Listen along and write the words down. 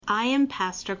I am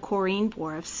Pastor Corrine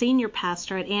Boroff, Senior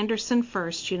Pastor at Anderson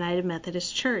First United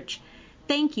Methodist Church.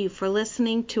 Thank you for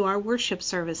listening to our worship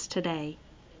service today.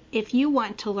 If you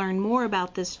want to learn more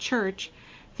about this church,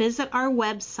 visit our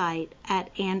website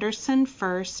at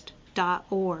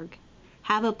andersonfirst.org.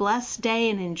 Have a blessed day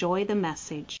and enjoy the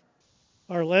message.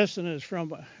 Our lesson is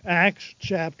from Acts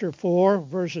chapter 4,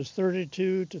 verses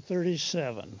 32 to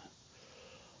 37.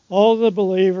 All the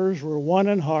believers were one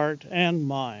in heart and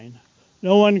mind.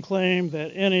 No one claimed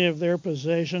that any of their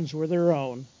possessions were their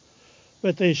own,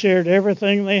 but they shared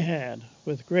everything they had.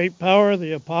 With great power,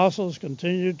 the apostles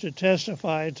continued to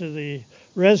testify to the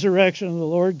resurrection of the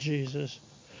Lord Jesus,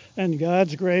 and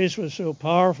God's grace was so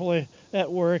powerfully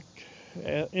at work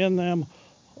in them,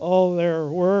 all there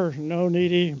were no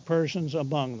needy persons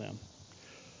among them.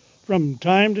 From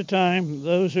time to time,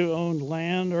 those who owned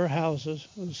land or houses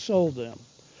sold them,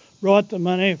 brought the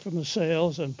money from the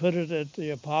sales, and put it at the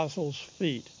apostles'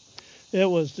 feet. It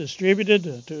was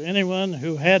distributed to anyone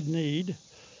who had need.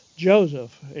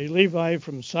 Joseph, a Levite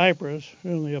from Cyprus,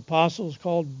 whom the apostles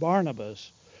called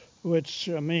Barnabas, which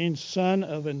means son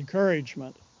of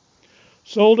encouragement,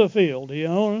 sold a field he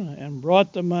owned and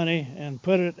brought the money and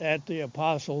put it at the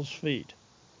apostles' feet.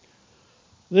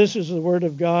 This is the word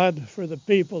of God for the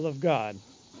people of God.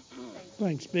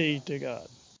 Thanks be to God.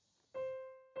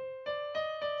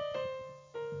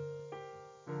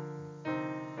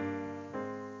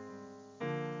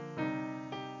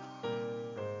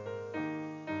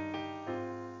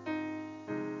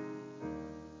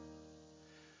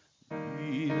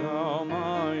 Be thou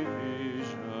my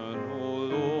vision, O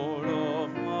Lord of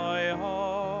my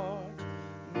heart,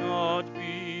 not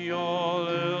be all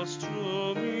else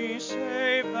to me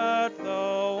save that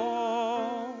thou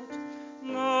art.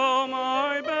 Thou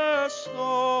my best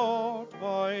thought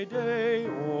by day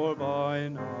or by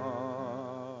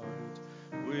night,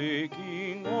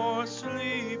 waking or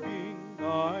sleeping,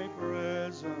 thy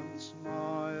presence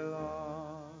my light.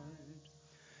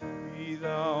 Be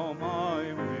thou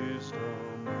my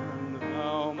wisdom, and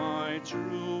thou my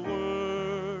true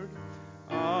word,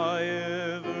 I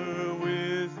ever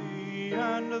with thee,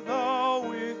 and thou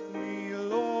with me,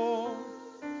 Lord.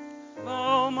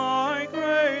 Thou my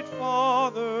great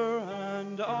Father,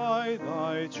 and I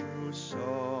thy true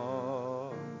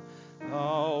Son,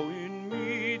 thou in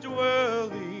me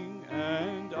dwelling,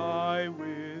 and I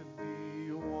with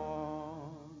thee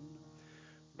one.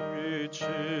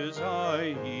 Riches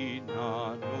I heed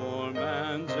not, nor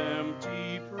man's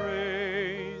empty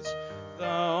praise,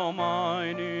 thou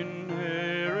mine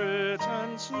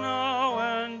inheritance now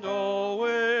and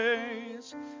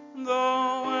always,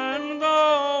 thou and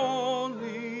thou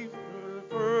only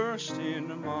first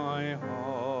in my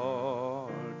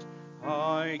heart.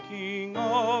 High King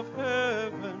of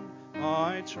heaven,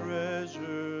 my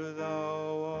treasure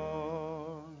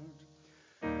thou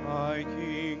art. High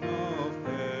King of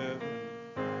heaven,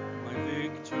 my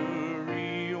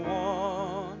victory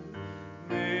won,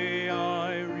 may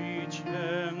I reach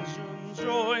heaven's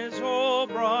joys, O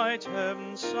bright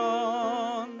heaven's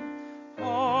sun.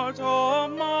 Heart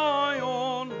of my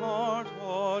own heart,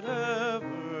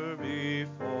 whatever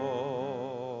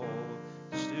befall,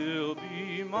 still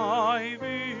be my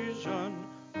vision,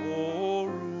 O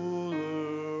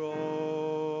ruler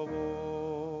of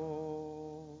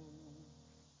all.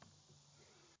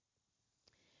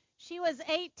 She was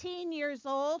 18 years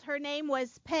old. Her name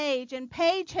was Paige, and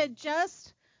Paige had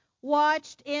just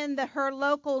watched in her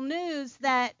local news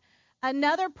that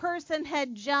another person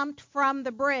had jumped from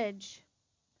the bridge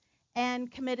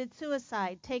and committed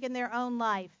suicide, taken their own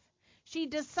life. She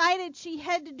decided she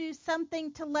had to do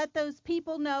something to let those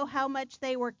people know how much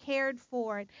they were cared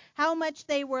for, how much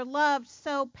they were loved.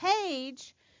 So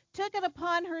Paige took it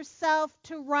upon herself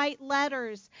to write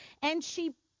letters, and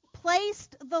she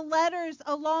placed the letters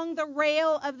along the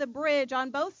rail of the bridge on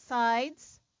both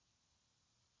sides,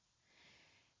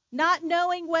 not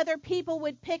knowing whether people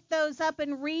would pick those up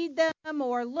and read them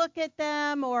or look at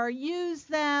them or use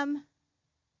them.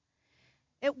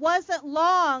 It wasn't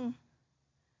long,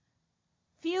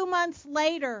 few months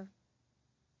later,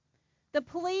 the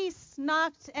police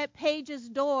knocked at Paige's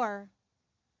door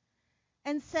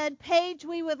and said, "Paige,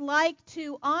 we would like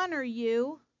to honor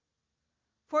you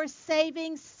for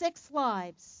saving 6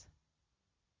 lives."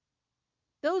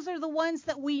 Those are the ones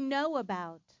that we know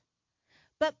about.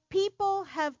 But people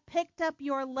have picked up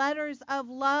your letters of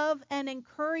love and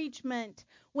encouragement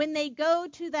when they go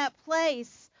to that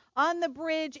place on the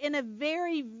bridge in a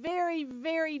very, very,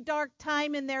 very dark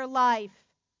time in their life.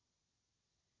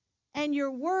 And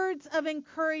your words of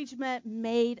encouragement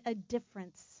made a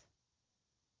difference.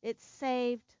 It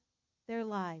saved their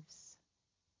lives.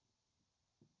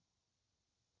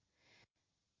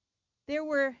 There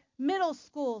were middle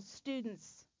school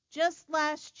students just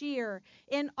last year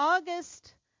in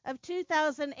August of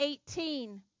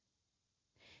 2018.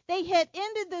 They had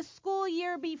ended the school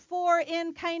year before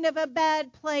in kind of a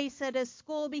bad place at a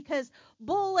school because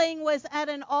bullying was at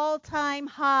an all-time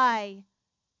high.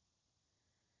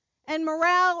 And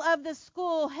morale of the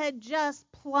school had just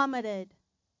plummeted.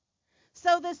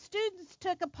 So the students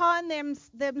took upon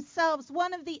themselves,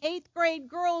 one of the 8th grade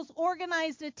girls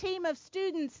organized a team of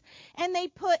students, and they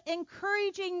put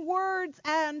encouraging words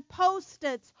and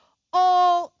Post-its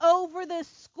all over the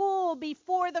school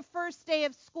before the first day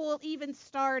of school even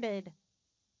started.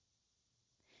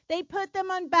 They put them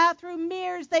on bathroom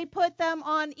mirrors. They put them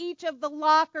on each of the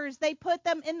lockers. They put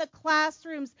them in the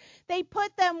classrooms. They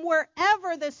put them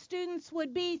wherever the students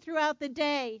would be throughout the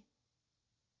day.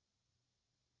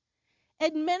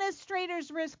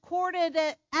 Administrators recorded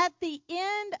that at the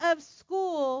end of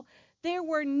school, there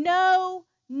were no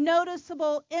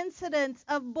noticeable incidents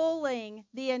of bullying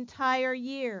the entire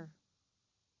year.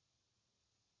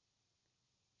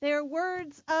 Their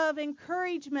words of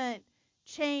encouragement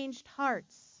changed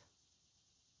hearts.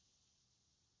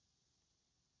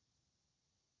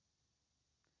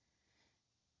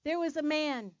 There was a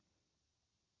man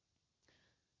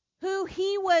who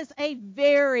he was a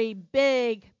very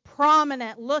big,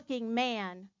 prominent-looking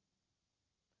man,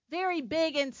 very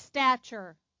big in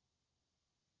stature.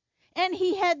 And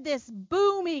he had this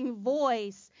booming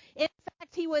voice. In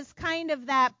fact, he was kind of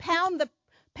that pound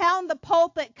the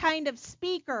pulpit kind of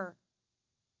speaker.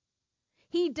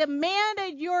 He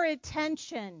demanded your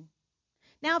attention.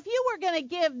 Now, if you were going to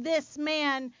give this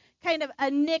man kind of a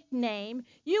nickname,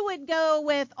 you would go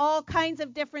with all kinds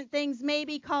of different things.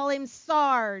 Maybe call him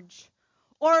Sarge,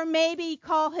 or maybe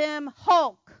call him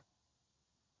Hulk,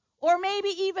 or maybe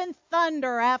even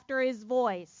Thunder after his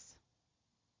voice.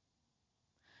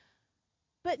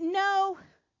 But no,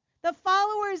 the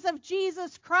followers of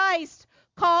Jesus Christ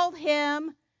called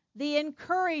him the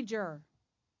Encourager.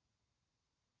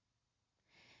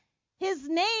 His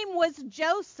name was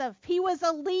Joseph. He was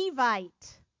a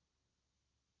Levite.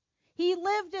 He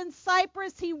lived in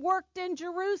Cyprus. He worked in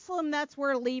Jerusalem. That's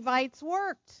where Levites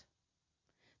worked.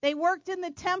 They worked in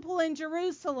the temple in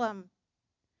Jerusalem.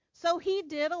 So he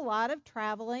did a lot of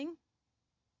traveling.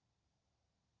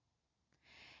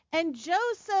 And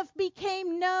Joseph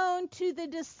became known to the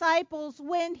disciples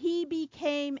when he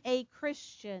became a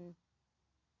Christian.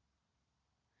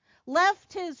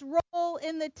 Left his role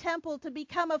in the temple to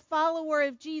become a follower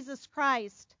of Jesus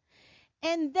Christ.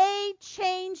 And they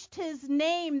changed his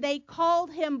name. They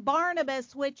called him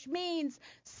Barnabas, which means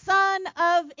son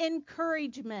of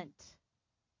encouragement.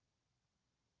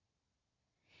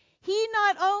 He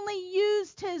not only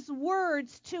used his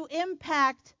words to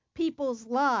impact people's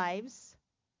lives,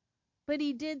 but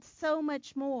he did so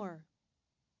much more.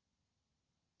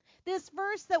 This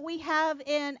verse that we have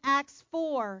in Acts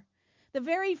 4, the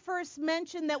very first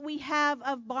mention that we have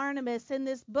of Barnabas in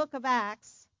this book of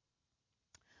Acts,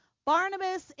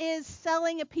 Barnabas is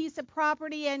selling a piece of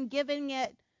property and giving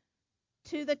it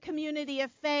to the community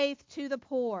of faith, to the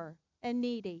poor and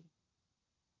needy.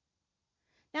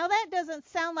 Now that doesn't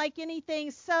sound like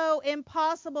anything so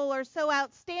impossible or so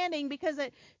outstanding, because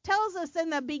it tells us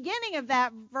in the beginning of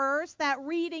that verse, that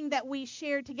reading that we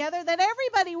shared together, that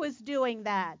everybody was doing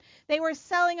that. They were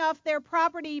selling off their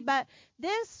property, but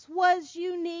this was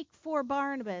unique for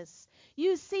Barnabas.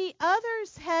 You see,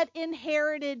 others had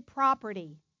inherited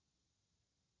property.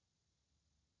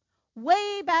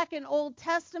 Way back in Old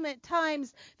Testament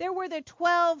times, there were the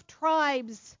 12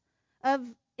 tribes of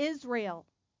Israel.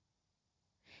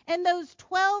 And those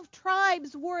 12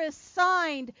 tribes were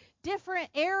assigned different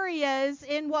areas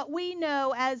in what we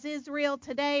know as Israel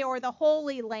today, or the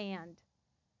Holy Land.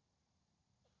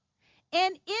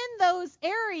 And in those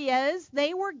areas,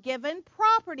 they were given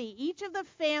property. Each of the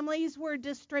families were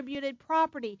distributed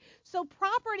property. So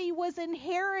property was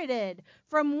inherited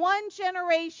from one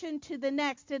generation to the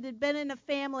next. It had been in a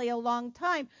family a long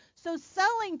time. So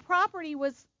selling property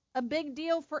was a big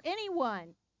deal for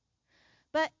anyone.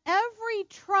 But every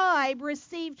tribe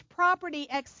received property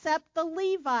except the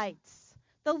Levites.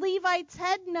 The Levites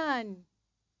had none.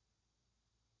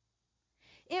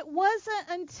 It wasn't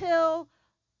until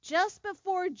just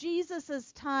before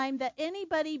Jesus' time that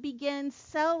anybody began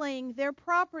selling their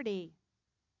property.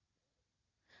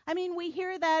 I mean, we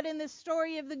hear that in the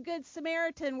story of the Good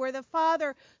Samaritan, where the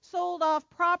father sold off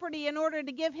property in order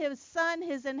to give his son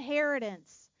his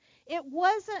inheritance. It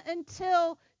wasn't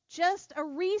until just a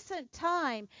recent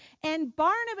time, and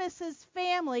Barnabas'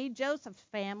 family, Joseph's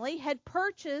family, had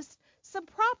purchased some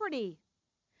property.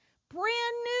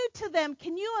 brand new to them.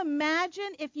 Can you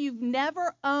imagine if you've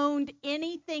never owned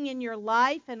anything in your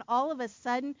life and all of a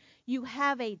sudden you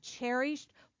have a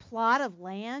cherished plot of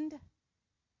land?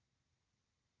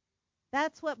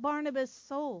 That's what Barnabas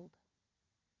sold.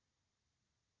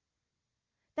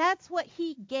 That's what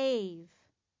he gave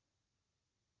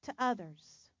to others.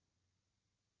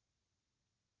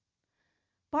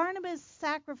 Barnabas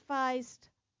sacrificed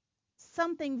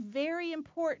something very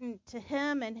important to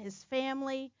him and his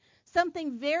family,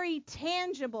 something very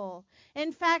tangible.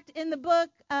 In fact, in the book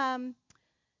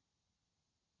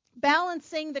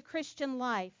Balancing the Christian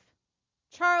Life,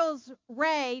 Charles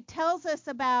Ray tells us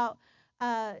about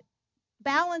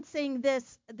balancing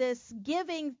this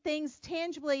giving things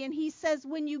tangibly, and he says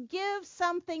when you give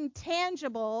something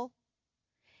tangible,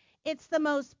 it's the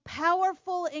most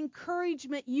powerful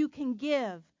encouragement you can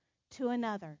give to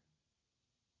another.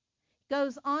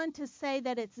 Goes on to say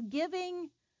that it's giving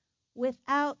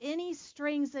without any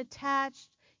strings attached,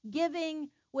 giving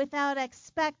without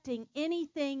expecting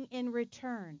anything in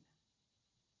return.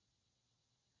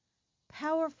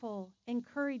 Powerful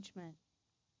encouragement.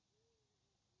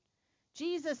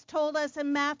 Jesus told us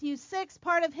in Matthew 6,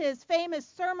 part of his famous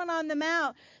Sermon on the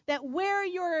Mount, that where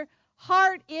your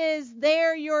heart is,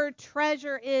 there your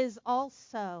treasure is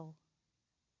also.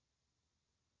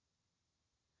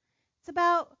 It's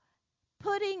about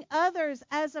putting others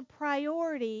as a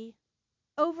priority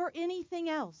over anything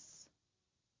else.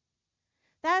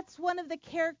 That's one of the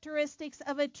characteristics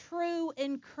of a true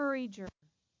encourager.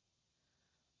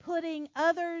 Putting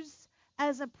others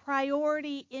as a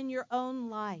priority in your own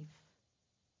life.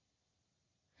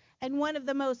 And one of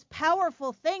the most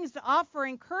powerful things to offer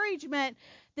encouragement,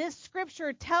 this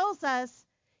scripture tells us,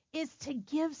 is to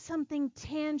give something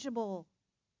tangible.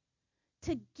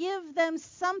 To give them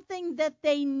something that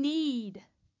they need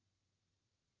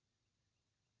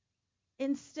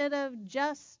instead of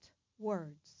just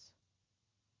words.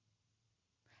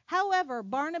 However,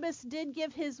 Barnabas did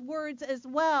give his words as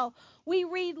well. We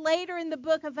read later in the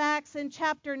book of Acts in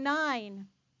chapter 9.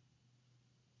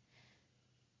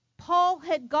 Paul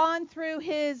had gone through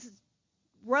his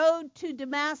road to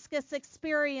Damascus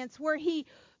experience where he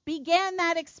began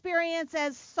that experience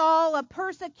as Saul, a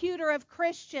persecutor of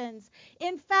Christians.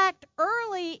 In fact,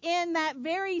 early in that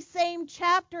very same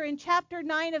chapter, in chapter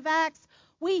 9 of Acts,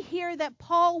 we hear that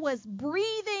Paul was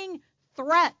breathing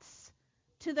threats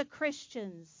to the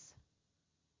Christians.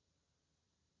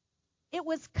 It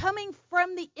was coming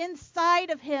from the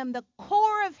inside of him. The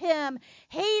core of him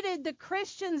hated the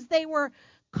Christians. They were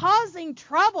causing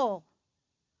trouble.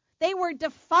 They were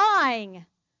defying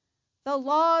the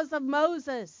laws of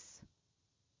Moses.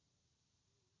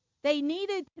 They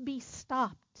needed to be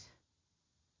stopped.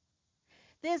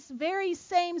 This very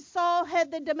same Saul had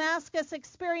the Damascus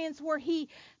experience where he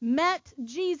met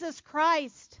Jesus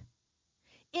Christ.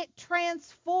 It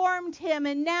transformed him,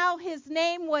 and now his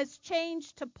name was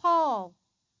changed to Paul.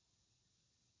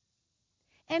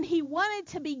 And he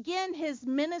wanted to begin his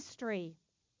ministry.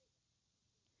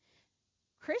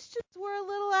 Christians were a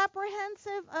little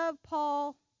apprehensive of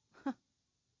Paul.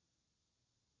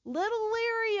 Little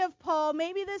leery of Paul.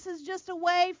 Maybe this is just a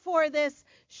way for this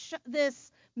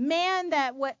man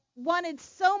that wanted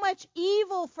so much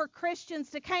evil for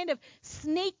Christians to kind of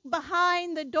sneak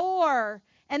behind the door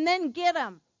and then get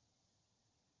him.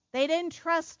 They didn't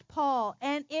trust Paul.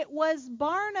 And it was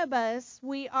Barnabas,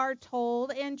 we are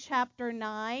told in chapter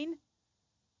 9,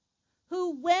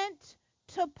 who went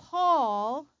to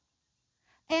Paul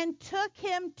and took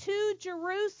him to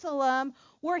Jerusalem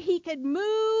where he could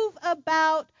move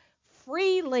about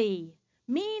freely.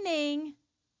 Meaning,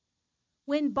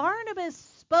 when Barnabas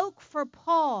spoke for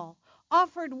Paul,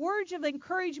 offered words of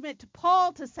encouragement to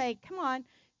Paul to say, come on,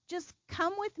 just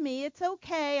come with me. It's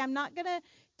okay. I'm not going to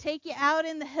take you out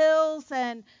in the hills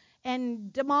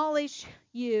and demolish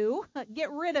you,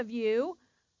 get rid of you.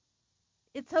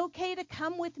 It's okay to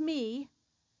come with me.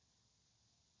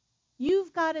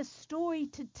 You've got a story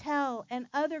to tell, and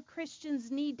other Christians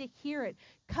need to hear it.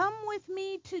 Come with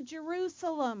me to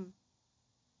Jerusalem.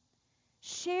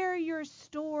 Share your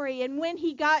story. And when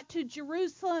he got to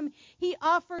Jerusalem, he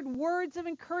offered words of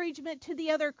encouragement to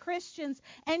the other Christians.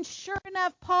 And sure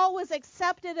enough, Paul was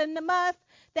accepted enough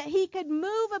that he could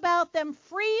move about them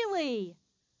freely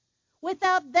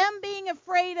without them being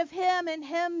afraid of him and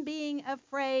him being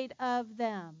afraid of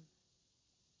them.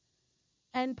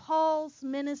 And Paul's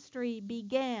ministry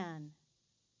began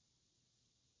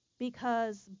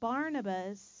because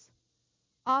Barnabas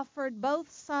offered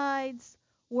both sides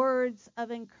words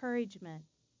of encouragement.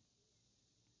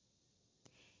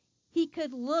 He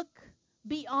could look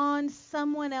beyond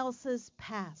someone else's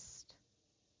past.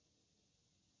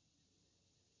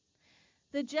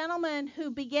 the gentleman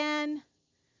who began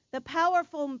the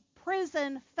powerful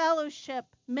prison fellowship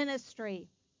ministry.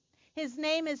 His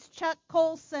name is Chuck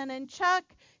Colson, and Chuck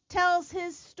tells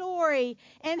his story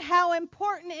and how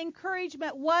important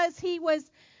encouragement was. He was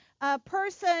a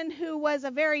person who was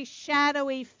a very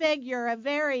shadowy figure, a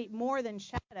very more than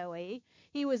shadowy.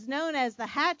 He was known as the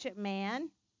Hatchet Man.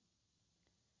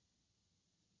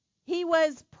 He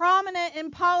was prominent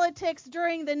in politics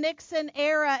during the Nixon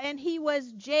era, and he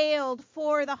was jailed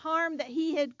for the harm that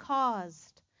he had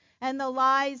caused and the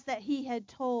lies that he had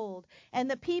told and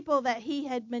the people that he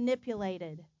had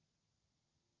manipulated.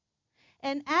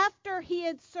 And after he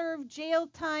had served jail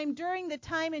time, during the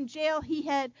time in jail, he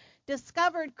had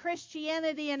discovered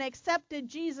Christianity and accepted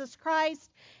Jesus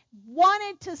Christ,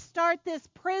 wanted to start this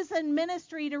prison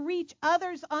ministry to reach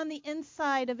others on the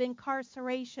inside of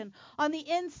incarceration, on the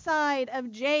inside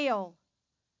of jail,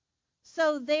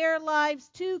 so their lives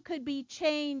too could be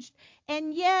changed.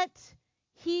 And yet,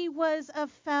 he was a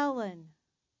felon.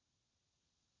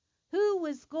 Who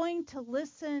was going to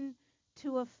listen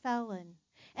to a felon?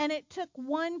 And it took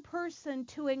one person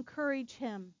to encourage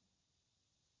him,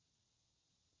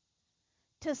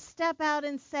 to step out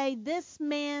and say, this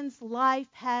man's life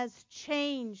has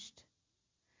changed.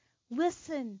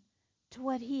 Listen to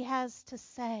what he has to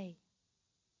say.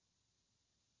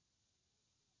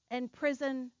 And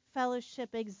prison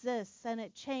fellowship exists, and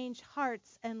it changed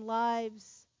hearts and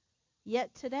lives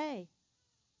yet today.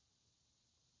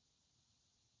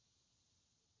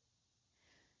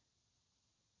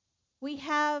 We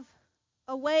have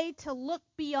a way to look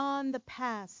beyond the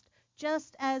past,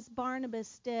 just as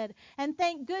Barnabas did. And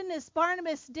thank goodness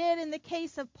Barnabas did in the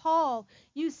case of Paul.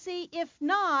 You see, if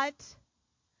not,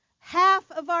 half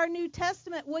of our New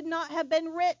Testament would not have been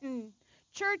written.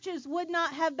 Churches would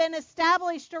not have been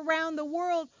established around the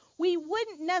world. We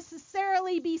wouldn't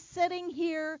necessarily be sitting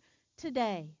here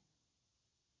today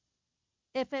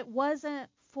if it wasn't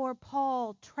for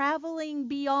Paul traveling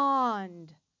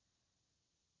beyond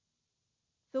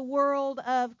the world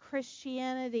of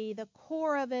Christianity, the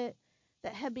core of it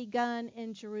that had begun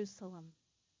in Jerusalem.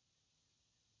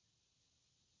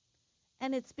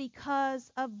 And it's because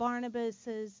of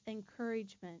Barnabas's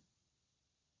encouragement.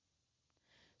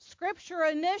 Scripture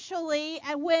initially,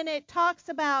 when it talks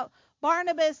about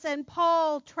Barnabas and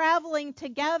Paul traveling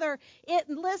together, it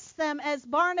lists them as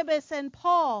Barnabas and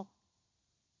Paul.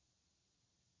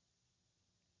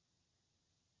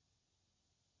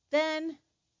 Then,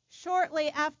 shortly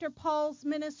after Paul's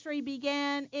ministry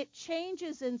began, it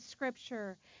changes in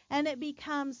Scripture, and it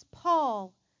becomes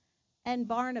Paul and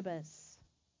Barnabas.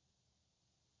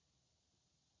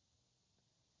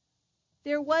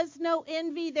 There was no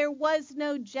envy, there was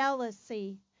no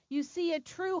jealousy. You see, a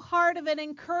true heart of an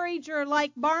encourager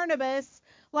like Barnabas,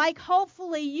 like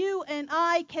hopefully you and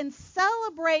I, can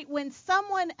celebrate when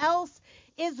someone else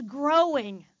is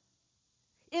growing,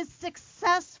 is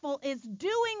successful, is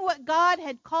doing what God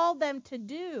had called them to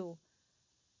do.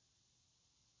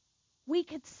 We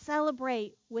could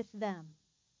celebrate with them.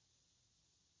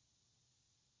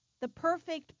 The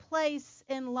perfect place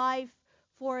in life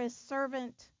for a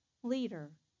servant leader,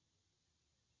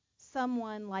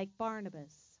 someone like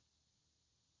Barnabas.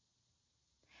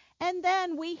 And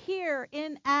then we hear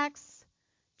in Acts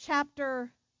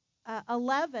chapter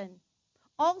 11,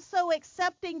 also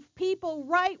accepting people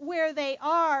right where they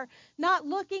are, not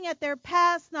looking at their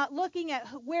past, not looking at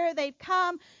where they've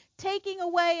come, taking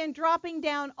away and dropping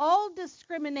down all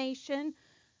discrimination.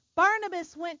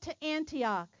 Barnabas went to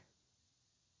Antioch.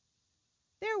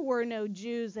 There were no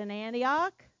Jews in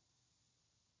Antioch.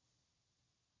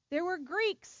 There were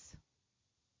Greeks,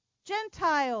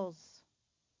 Gentiles,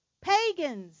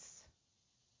 pagans.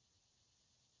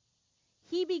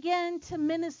 He began to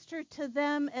minister to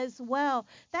them as well.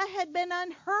 That had been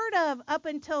unheard of up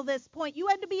until this point. You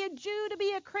had to be a Jew to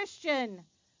be a Christian.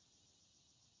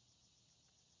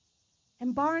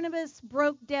 And Barnabas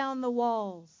broke down the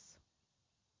walls.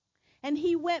 And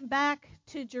he went back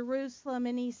to Jerusalem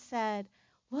and he said,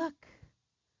 look,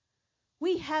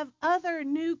 we have other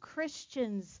new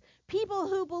Christians, people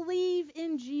who believe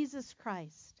in Jesus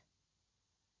Christ.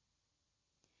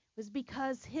 It was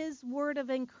because his word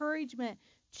of encouragement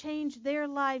changed their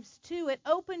lives too. It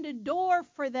opened a door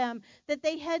for them that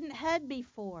they hadn't had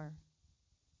before.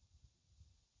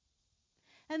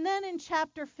 And then in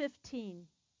chapter 15,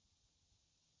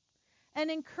 an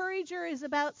encourager is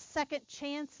about second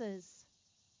chances.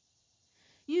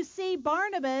 You see,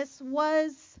 Barnabas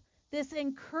was this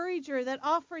encourager that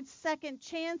offered second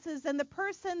chances, and the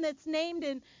person that's named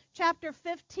in chapter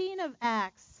 15 of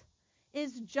Acts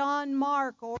is John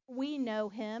Mark, or we know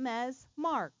him as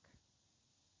Mark.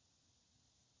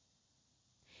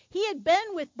 He had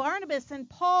been with Barnabas and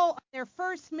Paul on their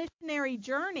first missionary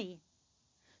journey.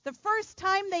 The first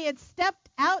time they had stepped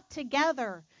out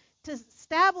together to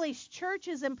establish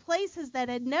churches in places that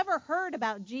had never heard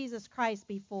about Jesus Christ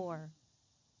before.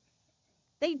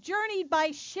 They journeyed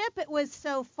by ship, it was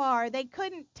so far. They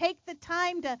couldn't take the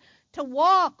time to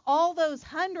walk all those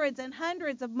hundreds and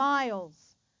hundreds of miles.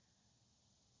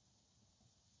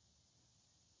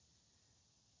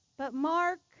 But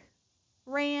Mark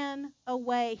ran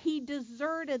away. He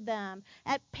deserted them.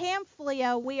 At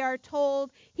Pamphylia, we are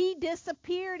told, he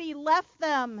disappeared. He left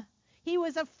them. He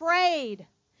was afraid.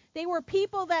 They were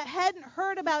people that hadn't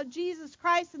heard about Jesus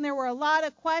Christ, and there were a lot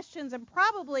of questions and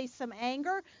probably some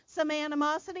anger, some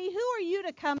animosity. Who are you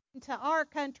to come into our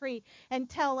country and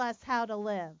tell us how to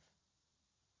live?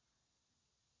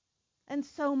 And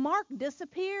so Mark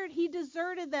disappeared. He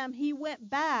deserted them. He went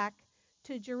back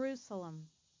to Jerusalem.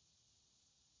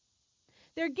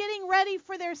 They're getting ready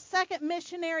for their second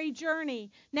missionary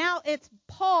journey. Now it's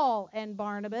Paul and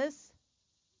Barnabas.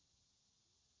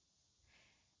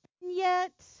 And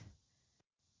yet,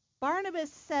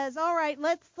 Barnabas says, all right,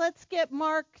 let's get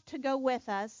Mark to go with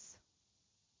us.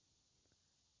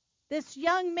 This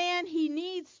young man, he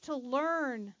needs to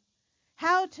learn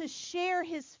how to share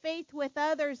his faith with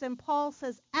others. And Paul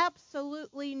says,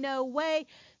 absolutely no way.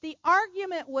 The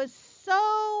argument was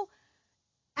so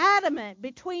adamant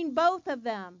between both of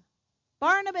them.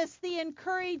 Barnabas, the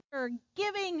encourager,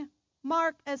 giving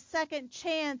Mark a second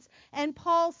chance, and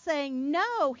Paul saying,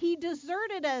 no, he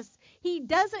deserted us. He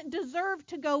doesn't deserve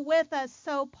to go with us.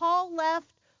 So Paul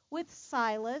left with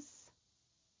Silas,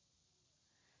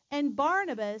 and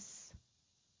Barnabas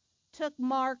took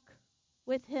Mark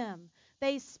with him.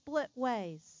 They split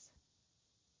ways.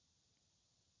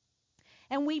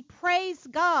 And we praise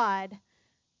God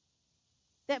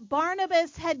that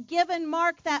Barnabas had given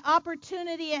Mark that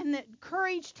opportunity and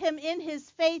encouraged him in his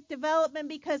faith development,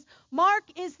 because Mark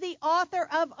is the author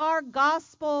of our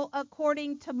gospel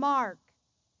according to Mark.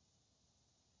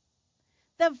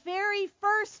 The very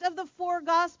first of the four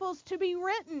gospels to be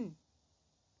written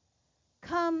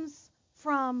comes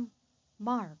from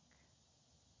Mark.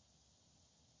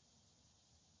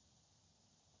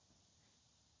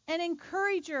 An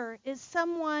encourager is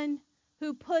someone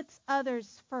who puts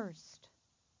others first,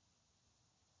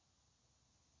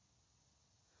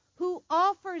 who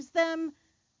offers them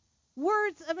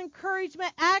words of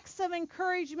encouragement, acts of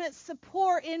encouragement,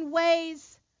 support in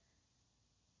ways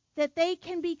that they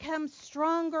can become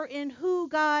stronger in who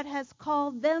God has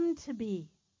called them to be.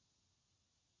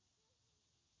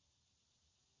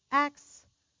 Acts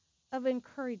of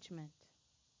encouragement.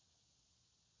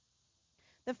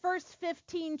 The first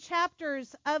 15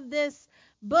 chapters of this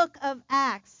book of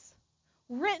Acts,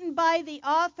 written by the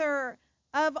author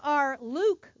of our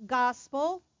Luke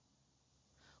gospel,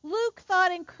 Luke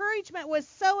thought encouragement was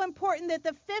so important that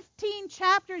the 15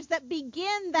 chapters that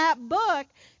begin that book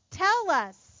tell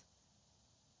us,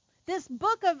 this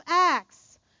book of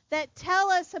Acts, that tell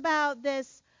us about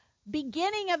this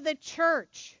beginning of the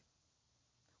church,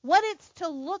 what it's to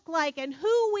look like, and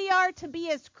who we are to be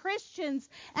as Christians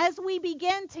as we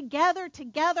begin to gather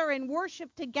together and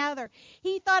worship together.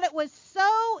 He thought it was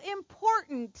so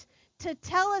important to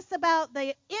tell us about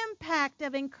the impact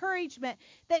of encouragement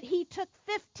that he took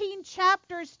 15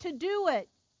 chapters to do it.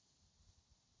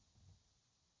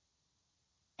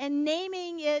 And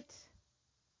naming it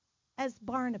as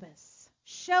Barnabas,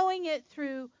 showing it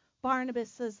through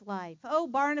Barnabas' life. Oh,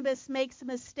 Barnabas makes a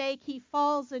mistake. He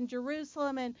falls in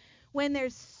Jerusalem, and when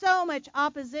there's so much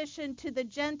opposition to the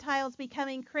Gentiles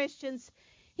becoming Christians,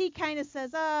 he kind of says,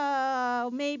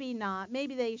 oh, maybe not.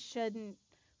 Maybe they shouldn't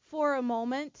for a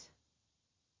moment.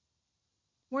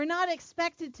 We're not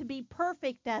expected to be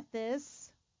perfect at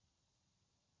this.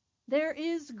 There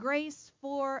is grace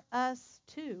for us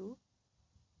too.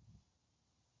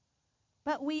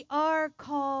 But we are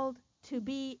called to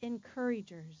be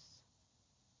encouragers.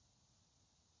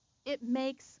 It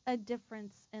makes a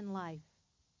difference in life.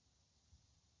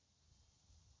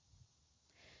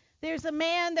 There's a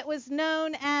man that was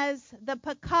known as the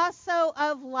Picasso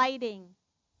of lighting.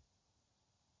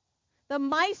 The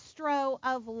maestro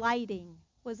of lighting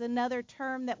was another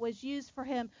term that was used for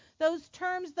him. Those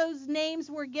terms, those names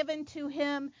were given to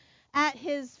him at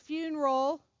his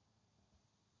funeral.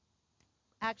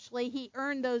 Actually, he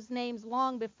earned those names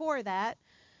long before that.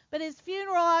 But his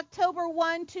funeral, October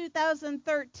 1,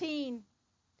 2013.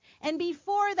 And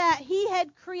before that, he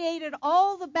had created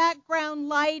all the background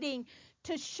lighting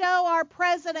to show our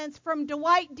presidents from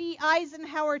Dwight D.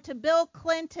 Eisenhower to Bill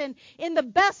Clinton in the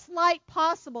best light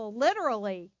possible,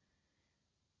 literally.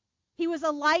 He was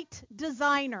a light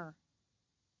designer.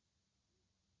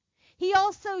 He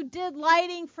also did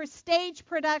lighting for stage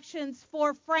productions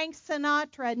for Frank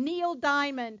Sinatra, Neil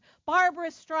Diamond,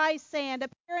 Barbra Streisand,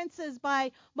 appearances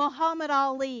by Muhammad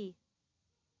Ali.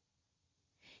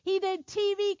 He did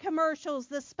TV commercials,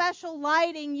 the special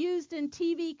lighting used in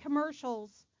TV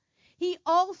commercials. He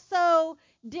also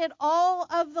did all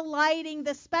of the lighting,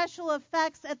 the special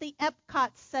effects at the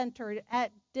Epcot Center,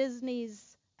 at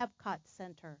Disney's Epcot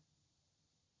Center.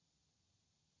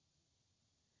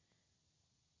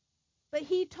 But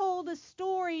he told a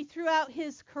story throughout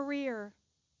his career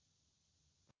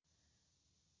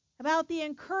about the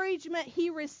encouragement he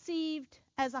received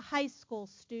as a high school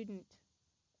student.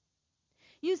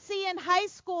 You see, in high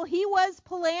school, he was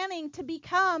planning to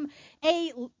become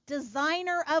a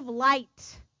designer of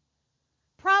light.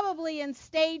 Probably in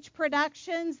stage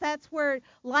productions, that's where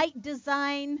light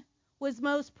design was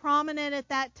most prominent at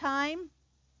that time.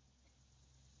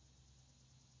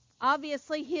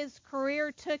 Obviously, his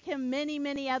career took him many,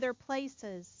 many other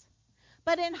places.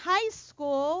 But in high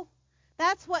school,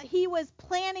 that's what he was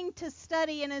planning to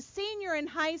study. And as senior in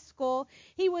high school,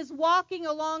 he was walking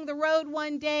along the road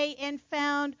one day and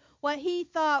found what he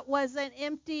thought was an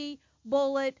empty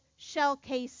bullet shell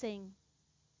casing.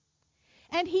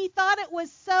 And he thought it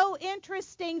was so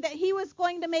interesting that he was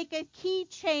going to make a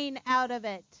keychain out of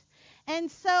it.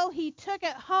 And so he took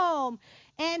it home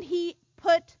and he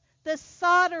put the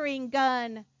soldering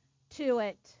gun to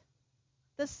it,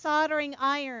 the soldering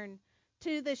iron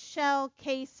to the shell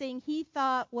casing he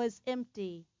thought was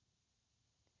empty.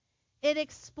 It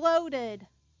exploded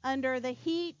under the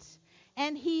heat,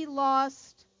 and he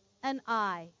lost an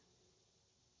eye.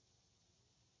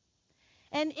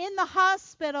 And in the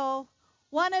hospital,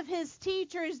 one of his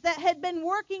teachers that had been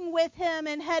working with him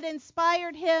and had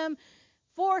inspired him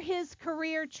for his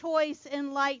career choice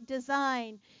in light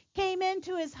design came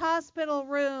into his hospital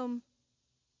room,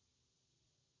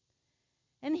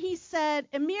 and he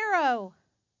said, "Emiro,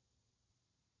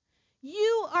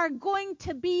 you are going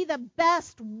to be the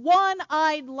best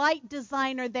one-eyed light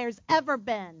designer there's ever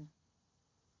been."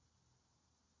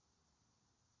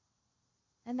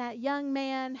 And that young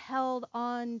man held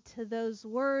on to those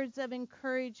words of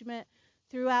encouragement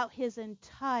throughout his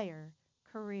entire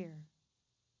career.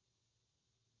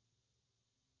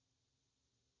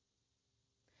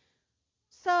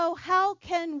 So how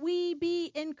can we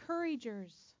be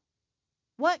encouragers?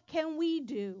 What can we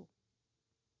do?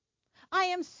 I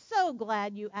am so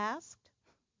glad you asked.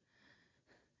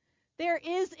 There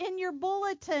is in your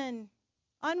bulletin,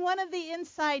 on one of the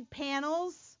inside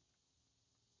panels,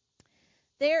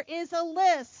 there is a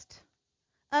list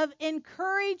of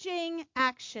encouraging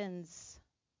actions.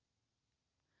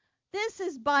 This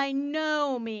is by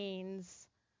no means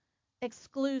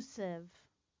exclusive,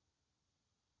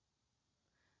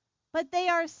 but they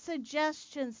are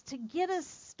suggestions to get us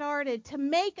started, to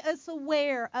make us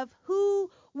aware of who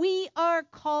we are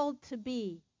called to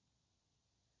be.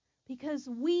 Because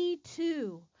we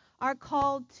too are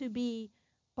called to be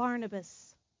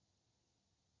Barnabas,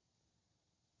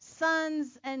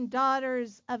 sons and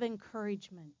daughters of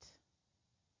encouragement,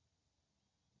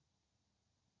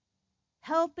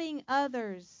 helping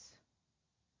others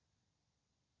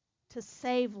to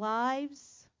save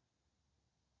lives,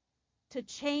 to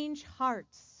change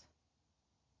hearts,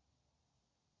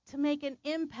 to make an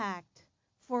impact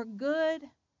for good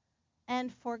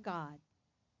and for God.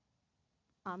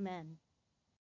 Amen.